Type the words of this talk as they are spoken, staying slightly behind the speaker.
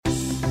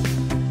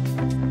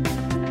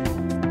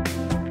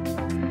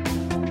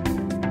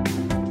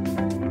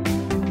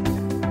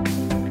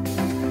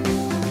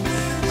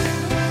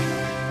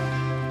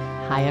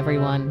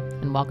everyone,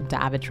 and welcome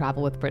to Avid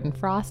Travel with Britton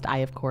Frost. I,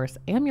 of course,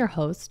 am your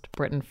host,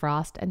 Britton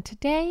Frost, and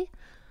today,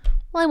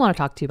 I want to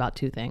talk to you about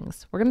two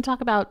things. We're going to talk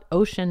about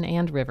ocean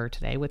and river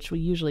today, which we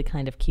usually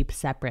kind of keep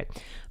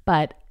separate,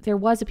 but there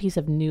was a piece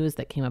of news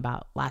that came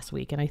about last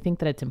week, and I think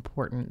that it's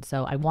important,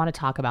 so I want to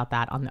talk about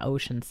that on the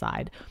ocean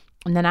side.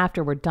 And then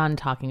after we're done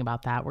talking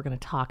about that, we're going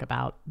to talk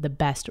about the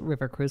best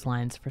river cruise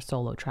lines for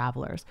solo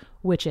travelers,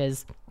 which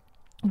is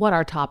what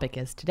our topic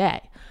is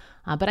today.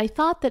 But I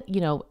thought that,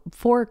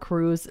 for a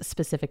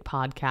cruise-specific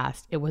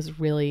podcast, it was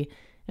really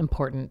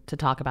important to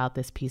talk about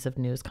this piece of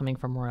news coming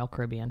from Royal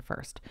Caribbean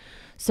first.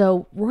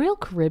 So Royal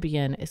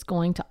Caribbean is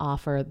going to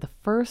offer the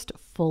first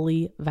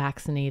fully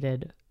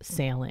vaccinated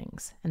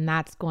sailings, and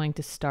that's going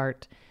to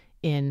start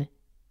in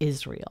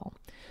Israel.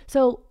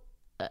 So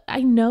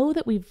I know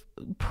that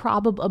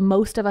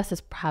most of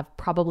us have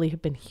probably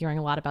been hearing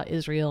a lot about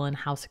Israel and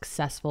how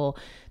successful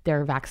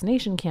their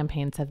vaccination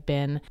campaigns have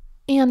been.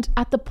 And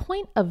at the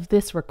point of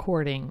this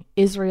recording,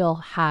 Israel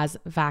has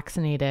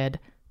vaccinated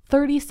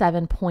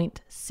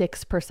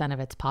 37.6% of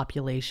its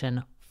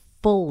population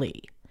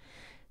fully.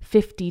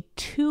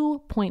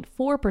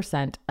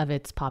 52.4% of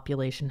its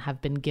population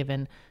have been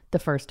given the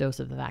first dose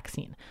of the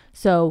vaccine.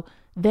 So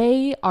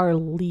they are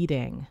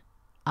leading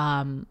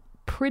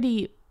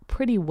pretty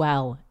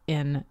well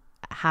in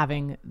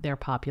having their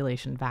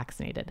population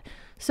vaccinated.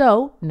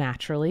 So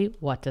naturally,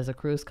 what does a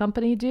cruise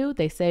company do?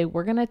 They say,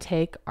 we're going to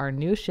take our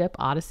new ship,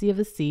 Odyssey of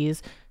the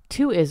Seas,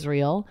 to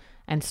Israel.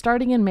 And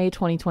starting in May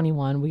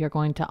 2021, we are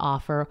going to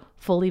offer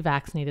fully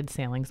vaccinated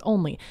sailings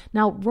only.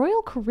 Now,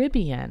 Royal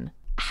Caribbean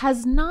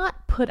has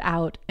not put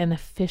out an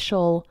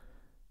official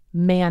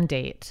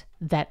mandate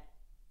that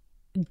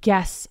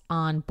guests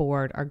on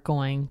board are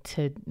going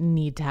to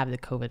need to have the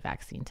COVID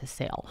vaccine to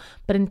sail.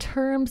 But in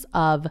terms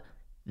of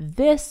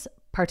these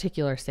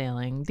particular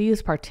sailings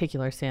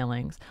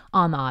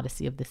on the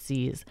Odyssey of the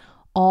Seas,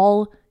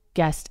 all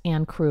guests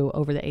and crew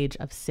over the age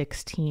of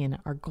 16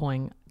 are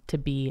going to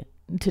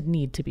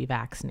need to be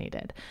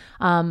vaccinated.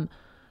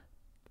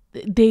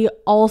 They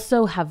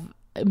also have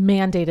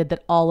mandated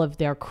that all of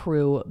their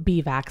crew be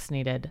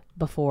vaccinated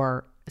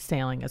before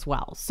sailing as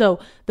well. So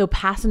though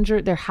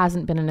there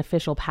hasn't been an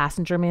official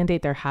passenger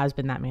mandate, there has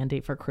been that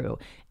mandate for crew.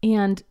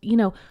 And,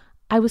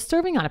 I was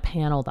serving on a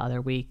panel the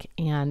other week,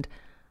 and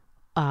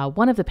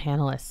one of the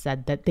panelists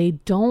said that they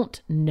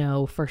don't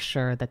know for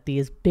sure that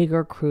these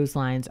bigger cruise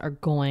lines are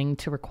going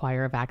to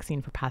require a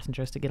vaccine for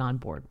passengers to get on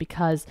board,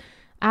 because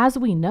as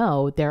we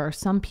know, there are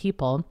some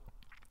people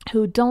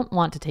who don't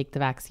want to take the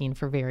vaccine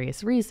for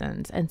various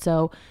reasons. And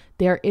so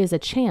there is a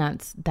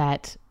chance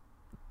that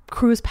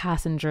cruise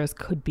passengers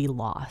could be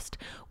lost.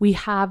 We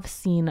have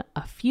seen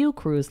a few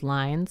cruise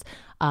lines,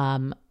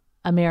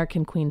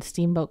 American Queen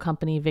Steamboat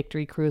Company,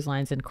 Victory Cruise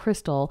Lines, and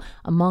Crystal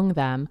among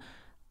them,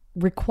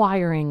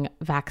 requiring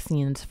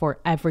vaccines for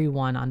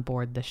everyone on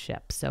board the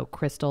ship. So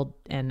Crystal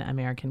and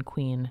American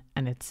Queen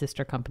and its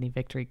sister company,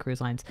 Victory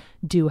Cruise Lines,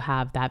 do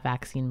have that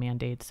vaccine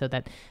mandate so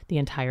that the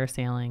entire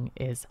sailing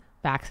is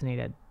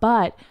vaccinated.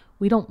 But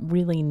we don't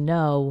really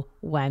know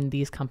when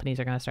these companies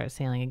are going to start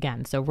sailing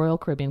again. So Royal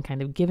Caribbean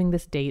kind of giving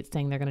this date,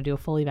 saying they're going to do a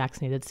fully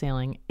vaccinated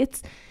sailing.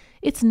 It's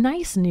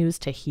nice news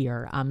to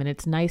hear, and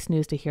it's nice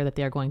news to hear that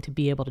they're going to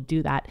be able to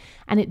do that.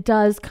 And it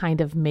does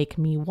kind of make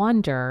me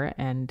wonder,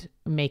 and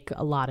make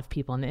a lot of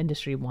people in the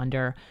industry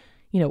wonder,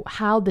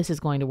 how this is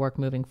going to work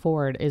moving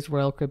forward. Is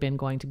Royal Caribbean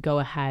going to go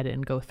ahead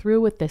and go through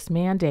with this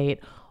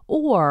mandate,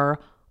 or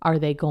are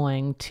they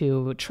going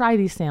to try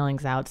these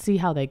sailings out, see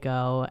how they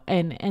go,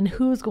 and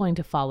who's going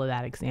to follow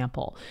that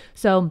example?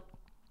 So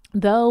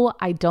though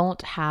I don't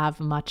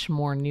have much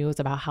more news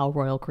about how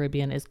Royal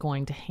Caribbean is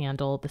going to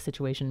handle the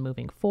situation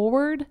moving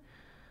forward,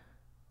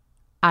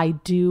 I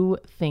do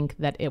think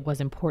that it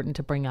was important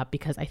to bring up,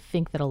 because I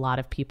think that a lot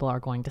of people are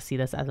going to see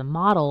this as a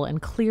model.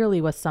 And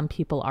clearly with some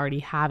people already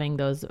having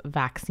those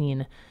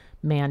vaccine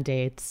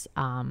mandates,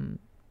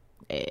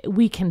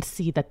 we can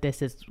see that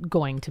this is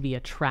going to be a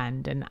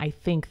trend. And I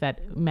think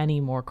that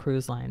many more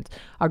cruise lines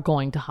are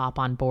going to hop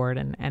on board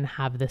and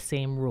have the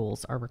same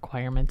rules or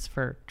requirements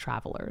for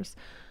travelers.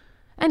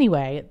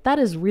 Anyway, that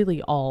is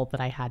really all that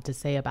I had to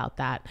say about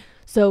that.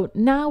 So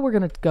now we're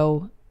going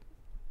to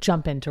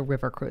jump into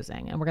river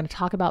cruising, and we're going to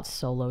talk about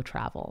solo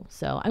travel.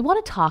 So I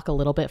want to talk a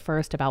little bit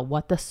first about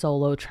what the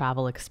solo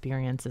travel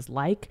experience is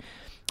like.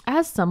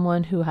 As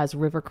someone who has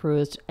river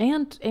cruised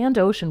and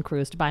ocean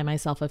cruised by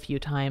myself a few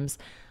times,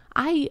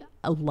 I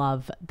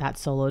love that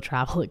solo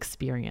travel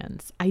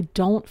experience. I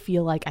don't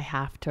feel like I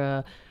have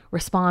to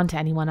respond to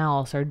anyone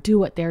else or do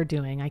what they're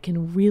doing. I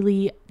can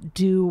really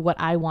do what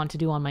I want to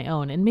do on my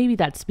own. And maybe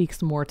that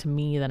speaks more to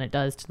me than it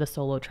does to the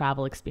solo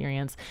travel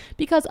experience,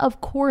 because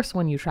of course,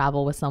 when you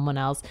travel with someone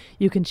else,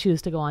 you can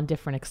choose to go on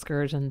different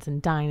excursions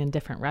and dine in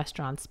different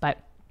restaurants. But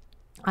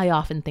I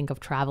often think of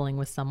traveling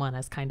with someone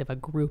as kind of a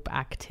group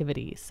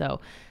activity.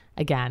 So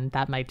again,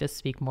 that might just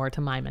speak more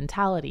to my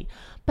mentality.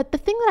 But the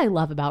thing that I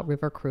love about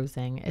river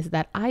cruising is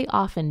that I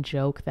often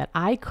joke that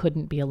I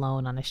couldn't be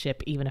alone on a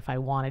ship even if I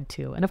wanted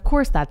to. And of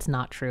course, that's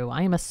not true.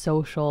 I am a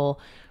social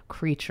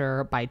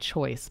creature by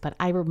choice, but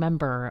I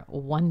remember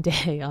one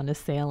day on a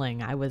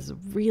sailing, I was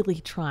really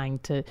trying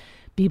to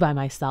be by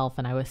myself,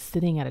 and I was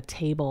sitting at a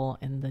table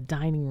in the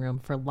dining room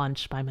for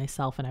lunch by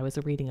myself, and I was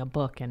reading a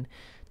book, and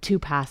two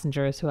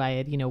passengers who I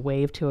had,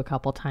 waved to a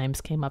couple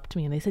times came up to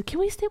me and they said, "Can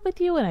we sit with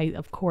you?" And I,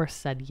 of course,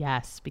 said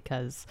yes,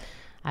 because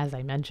as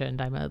I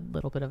mentioned, I'm a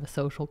little bit of a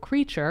social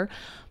creature,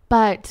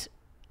 but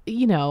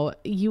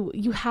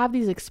you have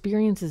these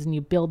experiences and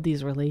you build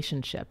these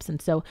relationships. And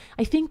so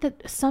I think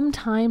that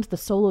sometimes the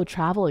solo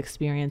travel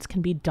experience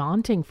can be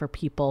daunting for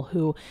people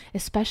who,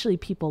 especially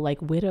people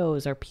like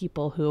widows or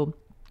people who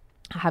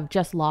have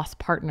just lost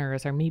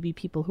partners, or maybe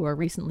people who are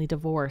recently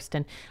divorced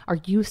and are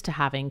used to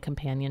having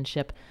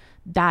companionship.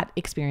 That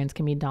experience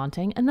can be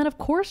daunting. And then, of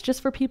course,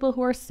 just for people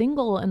who are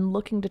single and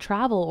looking to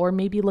travel, or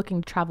maybe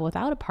looking to travel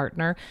without a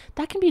partner,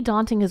 that can be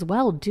daunting as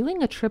well.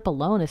 Doing a trip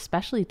alone,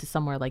 especially to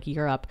somewhere like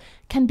Europe,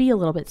 can be a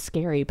little bit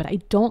scary, but I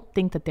don't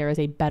think that there is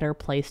a better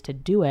place to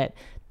do it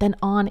than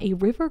on a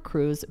river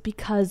cruise,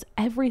 because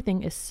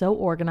everything is so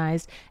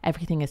organized,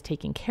 everything is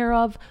taken care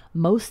of.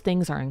 Most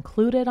things are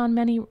included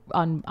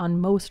on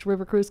most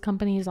river cruise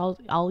companies,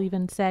 I'll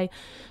even say.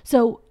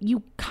 So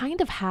you kind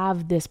of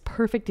have this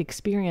perfect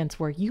experience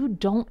where you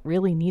don't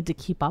really need to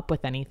keep up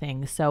with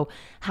anything. So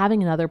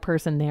having another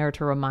person there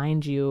to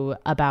remind you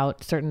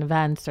about certain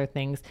events or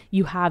things,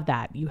 you have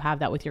that. You have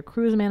that with your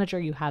cruise manager,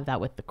 you have that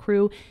with the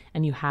crew,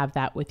 and you have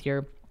that with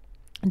your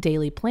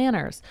daily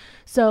planners.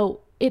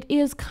 So it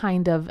is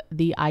kind of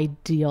the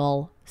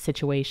ideal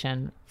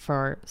situation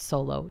for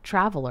solo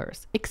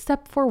travelers,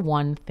 except for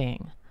one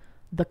thing: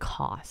 the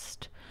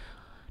cost.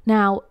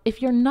 Now, if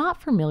you're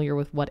not familiar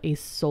with what a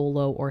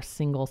solo or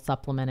single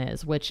supplement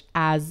is, which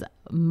as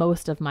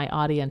most of my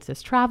audience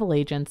is travel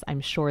agents,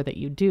 I'm sure that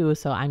you do,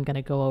 so I'm going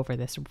to go over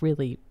this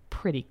really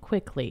pretty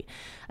quickly.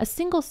 A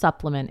single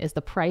supplement is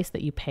the price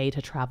that you pay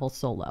to travel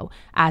solo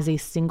as a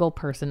single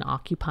person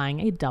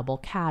occupying a double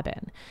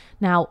cabin.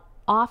 Now,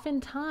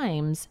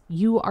 oftentimes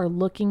you are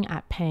looking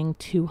at paying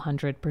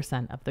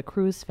 200% of the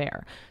cruise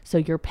fare. So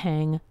you're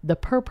paying the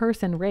per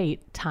person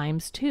rate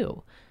times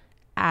 2,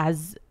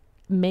 as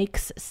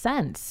makes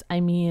sense. I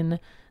mean,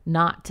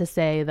 not to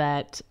say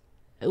that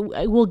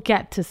we'll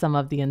get to some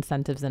of the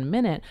incentives in a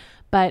minute,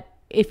 but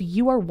if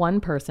you are one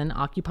person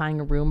occupying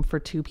a room for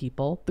 2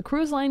 people, the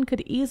cruise line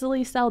could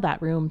easily sell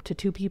that room to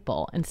 2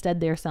 people.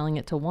 Instead, they're selling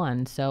it to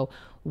 1. So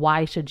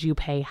why should you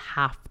pay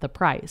half the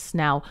price?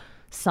 Now,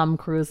 some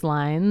cruise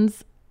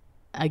lines,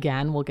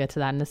 again, we'll get to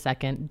that in a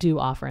second, do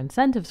offer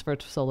incentives for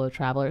solo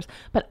travelers.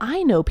 But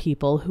I know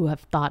people who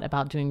have thought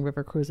about doing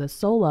river cruises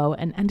solo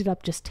and ended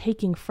up just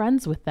taking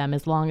friends with them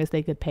as long as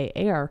they could pay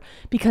air,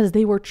 because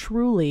they were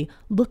truly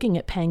looking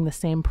at paying the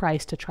same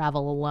price to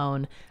travel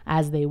alone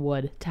as they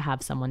would to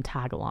have someone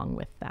tag along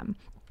with them.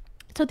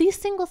 So these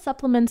single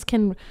supplements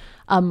can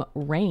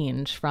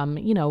range from,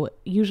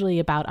 usually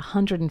about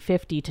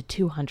 150 to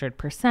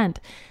 200%.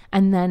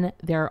 And then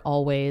there are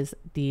always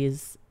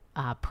these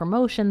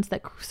promotions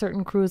that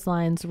certain cruise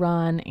lines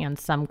run, and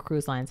some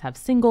cruise lines have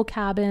single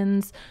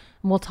cabins.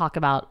 And we'll talk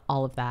about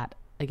all of that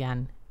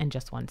again in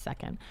just one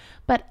second.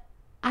 But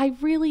I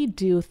really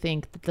do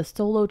think that the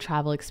solo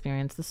travel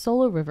experience, the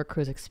solo river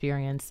cruise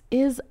experience,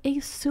 is a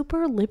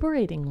super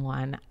liberating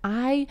one.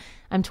 I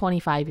am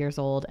 25 years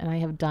old and I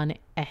have done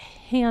a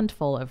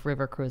handful of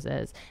river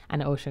cruises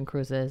and ocean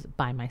cruises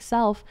by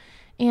myself.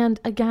 And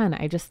again,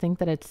 I just think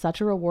that it's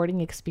such a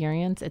rewarding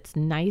experience. It's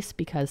nice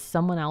because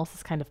someone else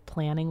is kind of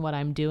planning what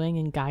I'm doing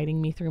and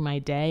guiding me through my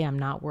day. I'm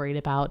not worried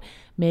about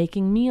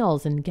making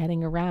meals and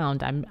getting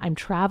around. I'm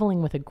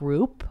traveling with a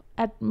group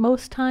at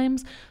most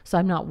times, so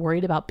I'm not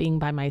worried about being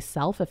by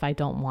myself if I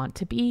don't want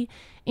to be.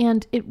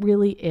 And it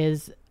really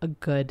is a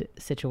good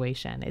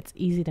situation. It's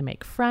easy to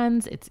make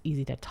friends. It's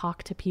easy to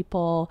talk to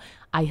people.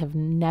 I have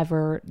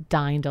never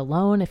dined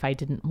alone if I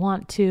didn't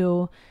want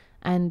to.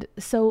 And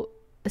so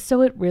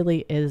it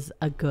really is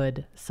a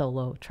good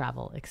solo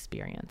travel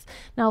experience.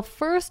 Now,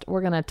 first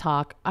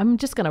I'm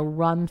just going to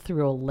run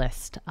through a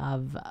list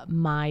of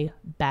my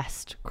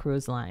best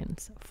cruise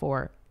lines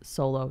for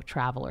solo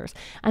travelers.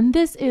 And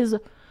this is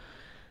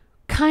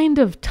kind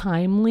of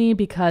timely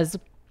because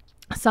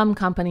some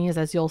companies,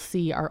 as you'll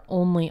see, are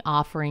only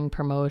offering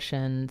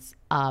promotions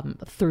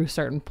through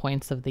certain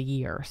points of the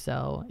year.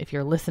 So if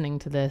you're listening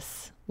to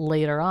this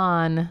later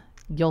on,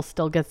 you'll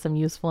still get some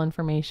useful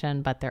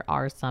information, but there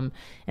are some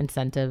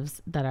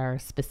incentives that are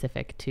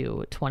specific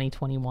to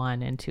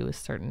 2021 and to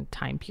certain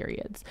time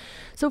periods.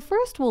 So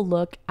first we'll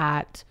look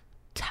at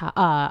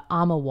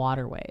AMA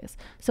Waterways.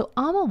 So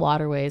AMA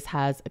Waterways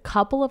has a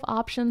couple of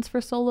options for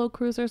solo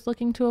cruisers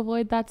looking to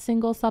avoid that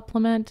single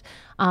supplement.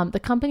 The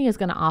company is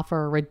going to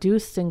offer a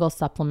reduced single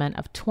supplement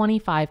of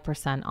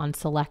 25% on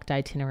select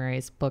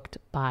itineraries booked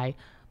by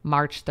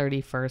March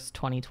 31st,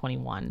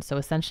 2021. So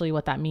essentially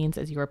what that means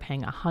is you are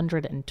paying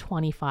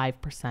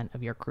 125%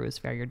 of your cruise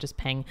fare. You're just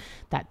paying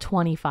that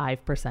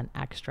 25%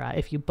 extra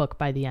if you book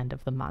by the end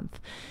of the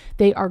month.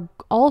 They are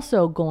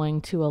also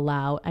going to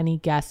allow any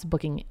guests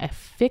booking a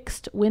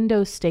fixed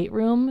window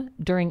stateroom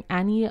during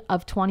any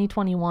of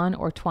 2021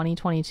 or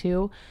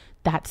 2022.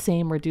 that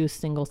same reduced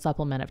single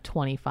supplement of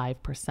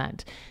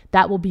 25%.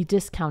 That will be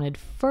discounted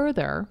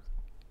further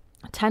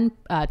to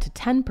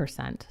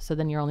 10%. So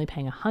then you're only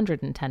paying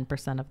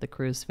 110% of the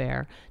cruise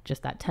fare,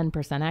 just that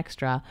 10%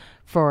 extra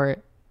for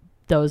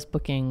those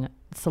booking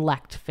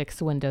select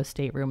fixed window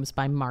staterooms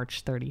by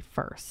March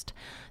 31st.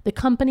 The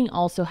company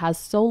also has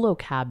solo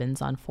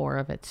cabins on 4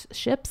 of its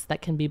ships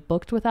that can be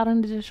booked without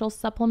an additional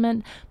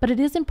supplement, but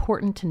it is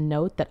important to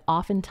note that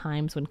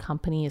oftentimes when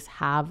companies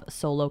have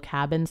solo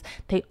cabins,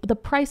 the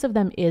price of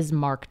them is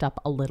marked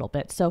up a little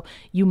bit. So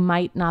you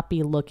might not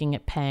be looking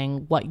at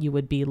paying what you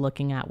would be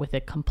looking at with a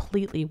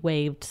completely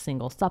waived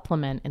single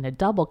supplement in a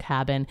double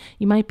cabin.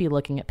 You might be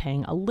looking at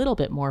paying a little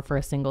bit more for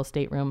a single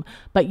stateroom,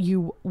 but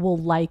you will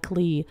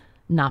likely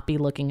not be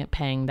looking at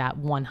paying that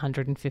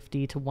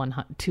 150 to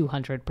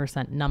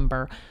 200%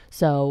 number.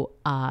 So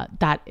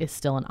that is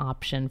still an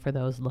option for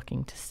those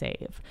looking to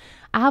save.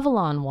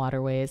 Avalon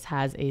Waterways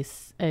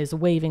is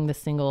waiving the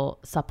single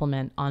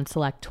supplement on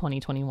select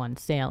 2021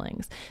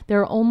 sailings. There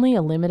are only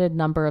a limited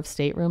number of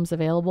staterooms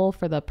available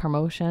for the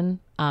promotion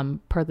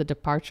for the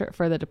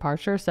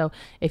departure. So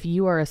if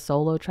you are a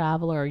solo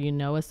traveler or you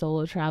know a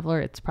solo traveler,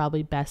 it's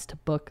probably best to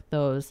book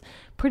those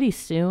pretty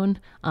soon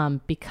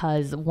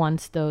because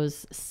once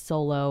those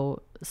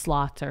solo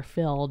slots are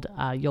filled,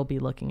 you'll be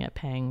looking at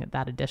paying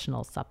that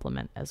additional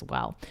supplement as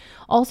well.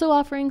 Also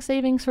offering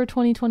savings for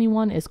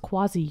 2021 is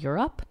Quasi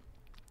Europe.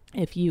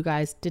 If you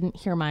guys didn't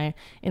hear my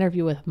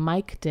interview with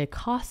Mike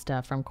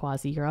DeCosta from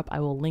Quasi Europe, I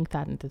will link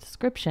that in the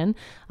description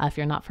if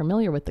you're not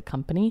familiar with the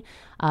company.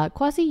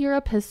 Quasi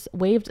Europe has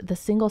waived the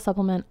single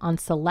supplement on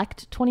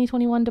select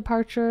 2021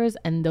 departures,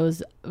 and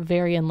those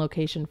vary in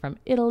location from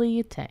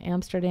Italy to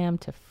Amsterdam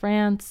to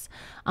France.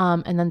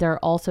 And then there are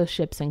also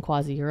ships in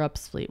Quasi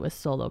Europe's fleet with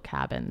solo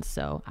cabins.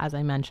 So as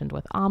I mentioned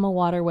with AMA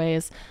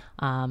Waterways,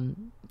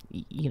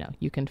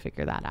 you can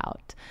figure that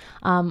out.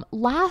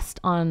 Last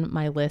on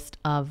my list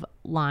of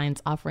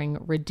lines offering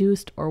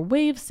reduced or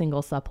waived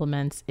single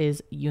supplements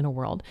is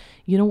Uniworld.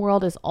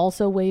 Uniworld is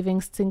also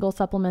waiving single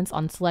supplements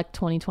on select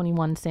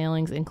 2021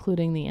 sailings,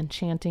 including the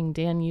Enchanting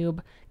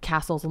Danube,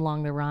 Castles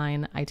Along the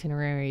Rhine,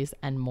 itineraries,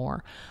 and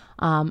more.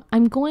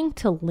 I'm going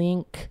to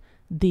link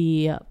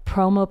the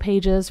promo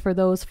pages for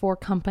those 4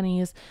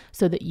 companies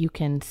so that you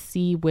can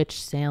see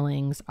which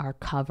sailings are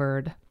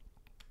covered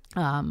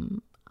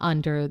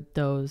under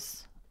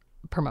those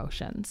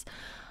promotions.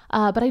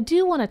 But I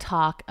do want to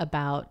talk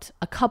about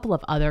a couple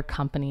of other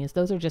companies.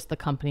 Those are just the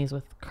companies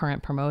with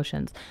current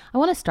promotions. I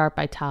want to start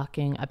by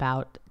talking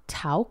about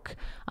Tauck.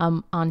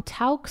 On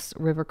Tauck's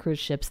river cruise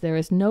ships, there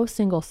is no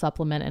single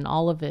supplement in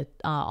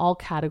all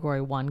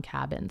category 1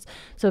 cabins.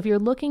 So if you're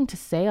looking to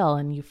sail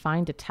and you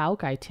find a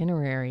Tauck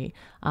itinerary,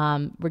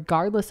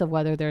 regardless of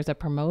whether there's a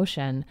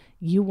promotion,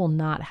 you will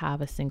not have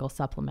a single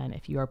supplement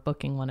if you are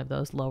booking one of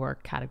those lower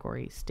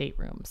category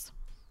staterooms.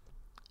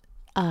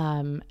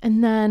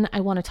 And then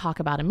I want to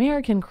talk about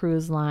American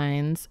Cruise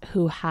Lines,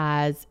 who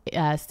has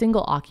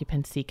single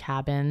occupancy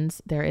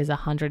cabins. There is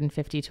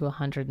 150 to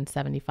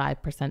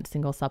 175%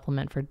 single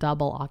supplement for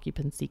double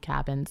occupancy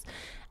cabins.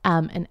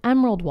 And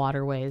Emerald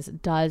Waterways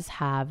does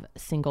have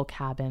single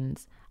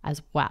cabins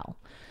as well.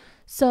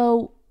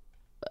 So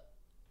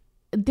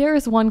there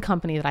is one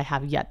company that I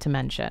have yet to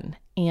mention,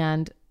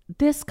 and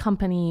this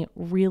company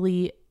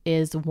really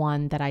is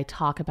one that I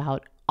talk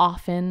about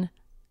often.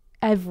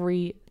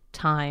 Every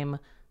time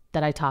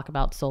that I talk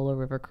about solo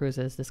river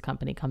cruises, this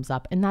company comes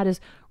up, and that is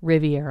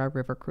Riviera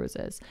River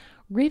Cruises.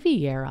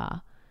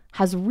 Riviera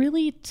has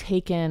really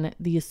taken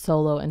these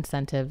solo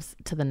incentives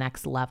to the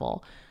next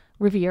level.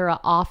 Riviera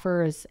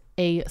offers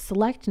a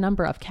select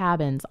number of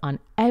cabins on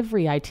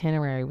every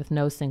itinerary with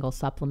no single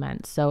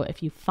supplement. So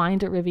if you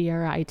find a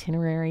Riviera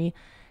itinerary,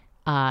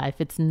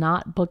 if it's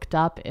not booked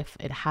up, if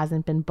it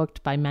hasn't been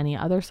booked by many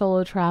other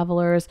solo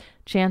travelers,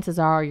 chances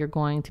are you're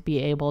going to be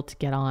able to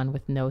get on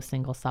with no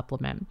single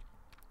supplement.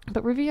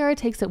 But Riviera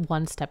takes it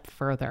one step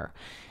further,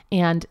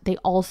 and they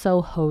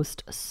also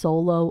host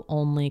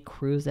solo-only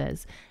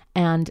cruises.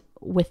 And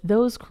with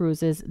those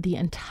cruises, the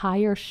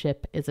entire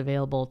ship is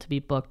available to be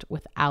booked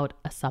without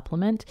a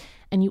supplement.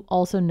 And you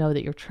also know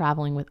that you're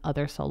traveling with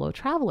other solo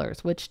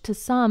travelers, which to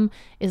some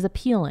is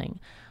appealing.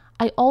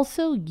 I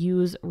also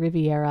use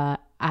Riviera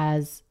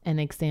as an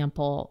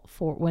example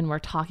for when we're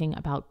talking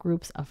about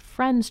groups of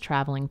friends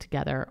traveling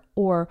together,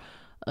 or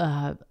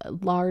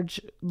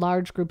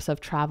large groups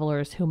of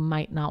travelers who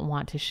might not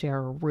want to share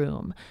a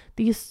room.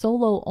 These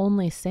solo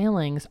only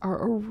sailings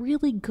are a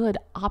really good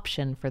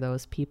option for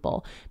those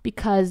people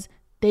because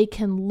they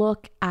can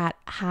look at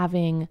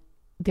having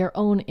their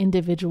own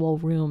individual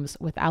rooms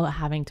without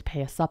having to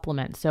pay a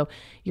supplement. So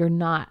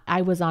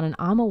I was on an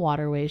AMA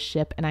Waterways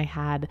ship, and I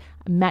had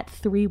met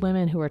 3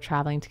 women who were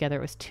traveling together.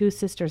 It was 2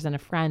 sisters and a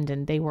friend,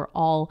 and they were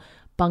all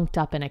bunked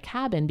up in a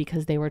cabin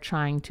because they were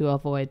trying to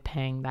avoid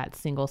paying that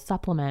single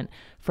supplement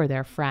for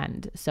their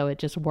friend. So it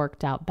just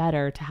worked out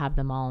better to have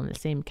them all in the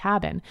same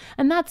cabin.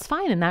 And that's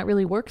fine. And that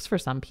really works for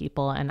some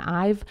people. And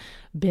I've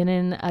been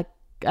in a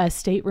a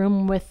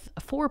stateroom with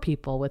 4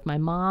 people, with my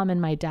mom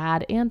and my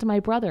dad and my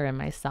brother and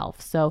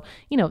myself. So,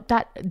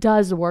 that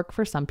does work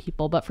for some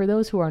people, but for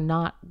those who are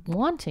not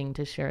wanting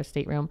to share a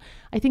stateroom,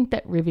 I think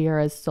that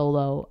Riviera's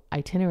solo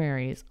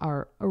itineraries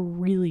are a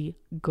really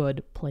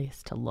good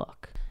place to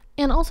look.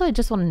 And also, I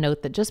just want to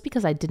note that just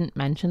because I didn't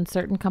mention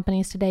certain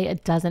companies today,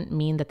 it doesn't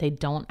mean that they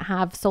don't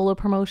have solo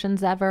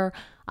promotions ever.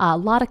 A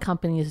lot of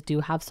companies do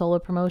have solo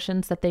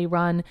promotions that they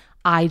run.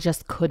 I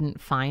just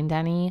couldn't find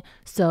any.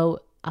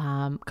 So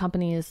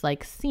companies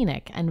like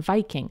Scenic and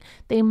Viking,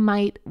 they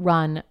might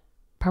run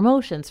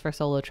promotions for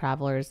solo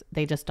travelers.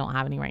 They just don't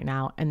have any right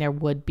now. And there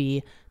would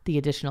be the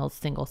additional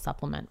single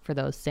supplement for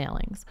those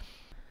sailings.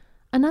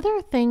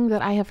 Another thing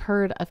that I have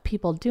heard of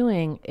people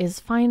doing is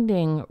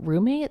finding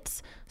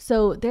roommates.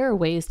 So there are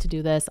ways to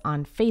do this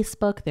on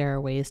Facebook. There are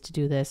ways to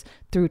do this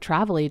through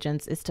travel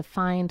agents, is to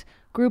find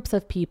groups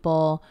of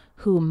people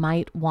who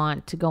might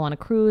want to go on a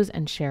cruise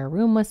and share a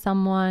room with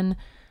someone.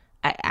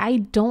 I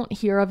don't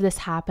hear of this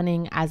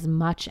happening as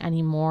much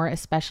anymore,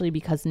 especially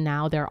because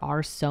now there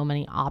are so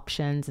many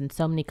options and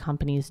so many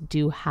companies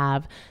do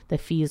have the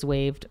fees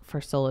waived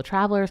for solo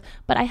travelers.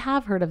 But I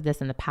have heard of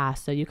this in the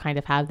past. So you kind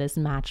of have this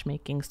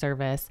matchmaking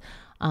service.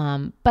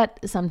 But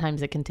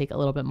sometimes it can take a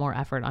little bit more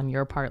effort on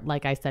your part.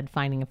 Like I said,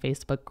 finding a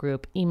Facebook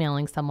group,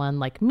 emailing someone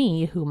like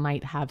me who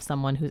might have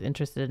someone who's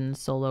interested in a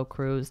solo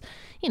cruise,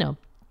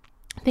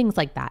 things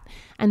like that.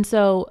 And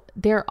so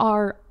there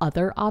are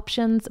other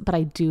options, but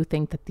I do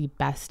think that the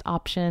best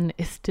option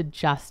is to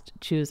just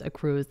choose a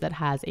cruise that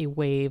has a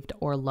waived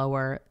or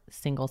lower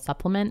single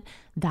supplement.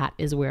 That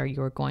is where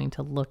you're going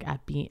to look at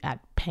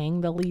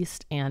paying the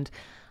least. And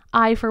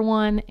I, for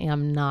one,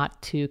 am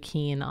not too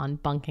keen on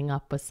bunking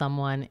up with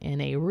someone in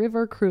a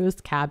river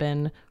cruise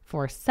cabin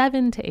for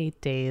 7 to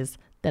 8 days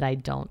that I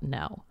don't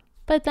know.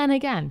 But then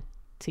again,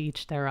 to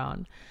each their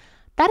own.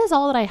 That is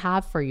all that I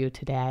have for you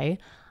today.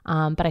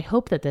 But I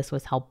hope that this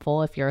was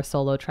helpful if you're a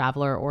solo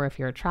traveler or if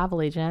you're a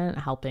travel agent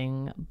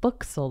helping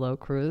book solo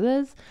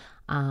cruises,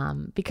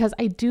 because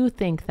I do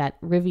think that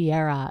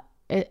Riviera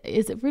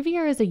is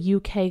a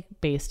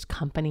UK-based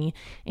company,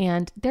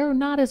 and they're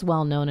not as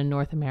well known in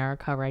North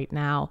America right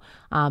now,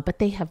 but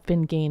they have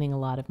been gaining a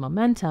lot of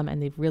momentum,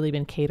 and they've really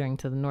been catering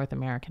to the North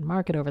American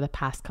market over the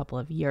past couple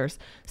of years.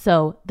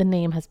 So the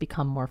name has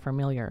become more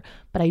familiar,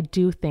 but I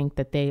do think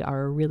that they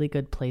are a really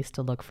good place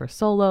to look for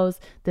solos.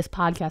 This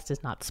podcast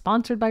is not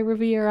sponsored by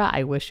Riviera.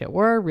 I wish it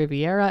were.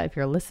 Riviera, if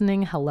you're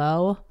listening,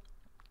 hello.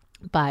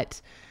 But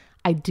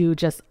I do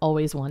just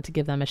always want to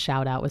give them a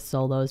shout out with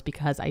solos,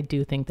 because I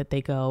do think that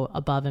they go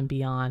above and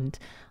beyond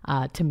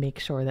to make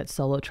sure that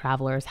solo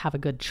travelers have a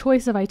good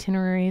choice of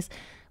itineraries.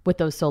 With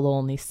those solo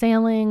only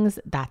sailings,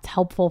 that's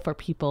helpful for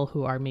people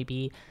who are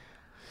maybe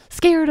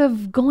scared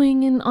of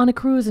going in on a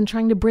cruise and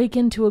trying to break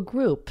into a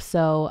group.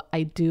 So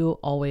I do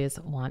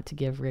always want to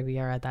give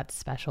Riviera that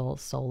special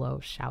solo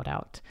shout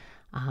out.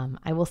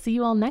 I will see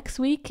you all next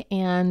week.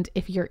 And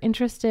if you're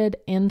interested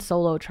in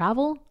solo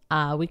travel,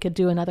 we could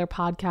do another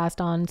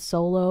podcast on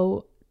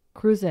solo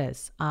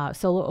cruises,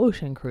 solo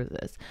ocean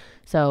cruises.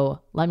 So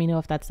let me know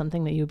if that's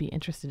something that you'd be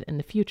interested in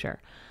the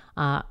future.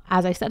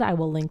 As I said, I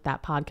will link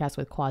that podcast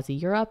with Quasi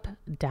Europe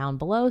down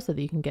below so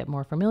that you can get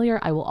more familiar.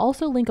 I will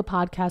also link a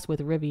podcast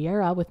with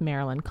Riviera with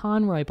Marilyn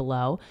Conroy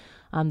below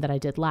that I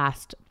did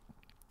last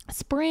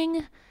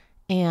spring.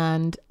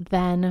 And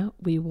then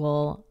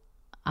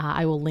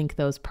I will link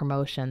those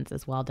promotions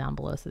as well down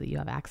below so that you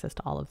have access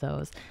to all of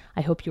those.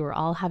 I hope you are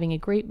all having a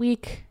great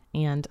week,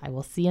 and I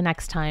will see you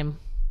next time.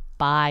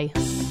 Bye.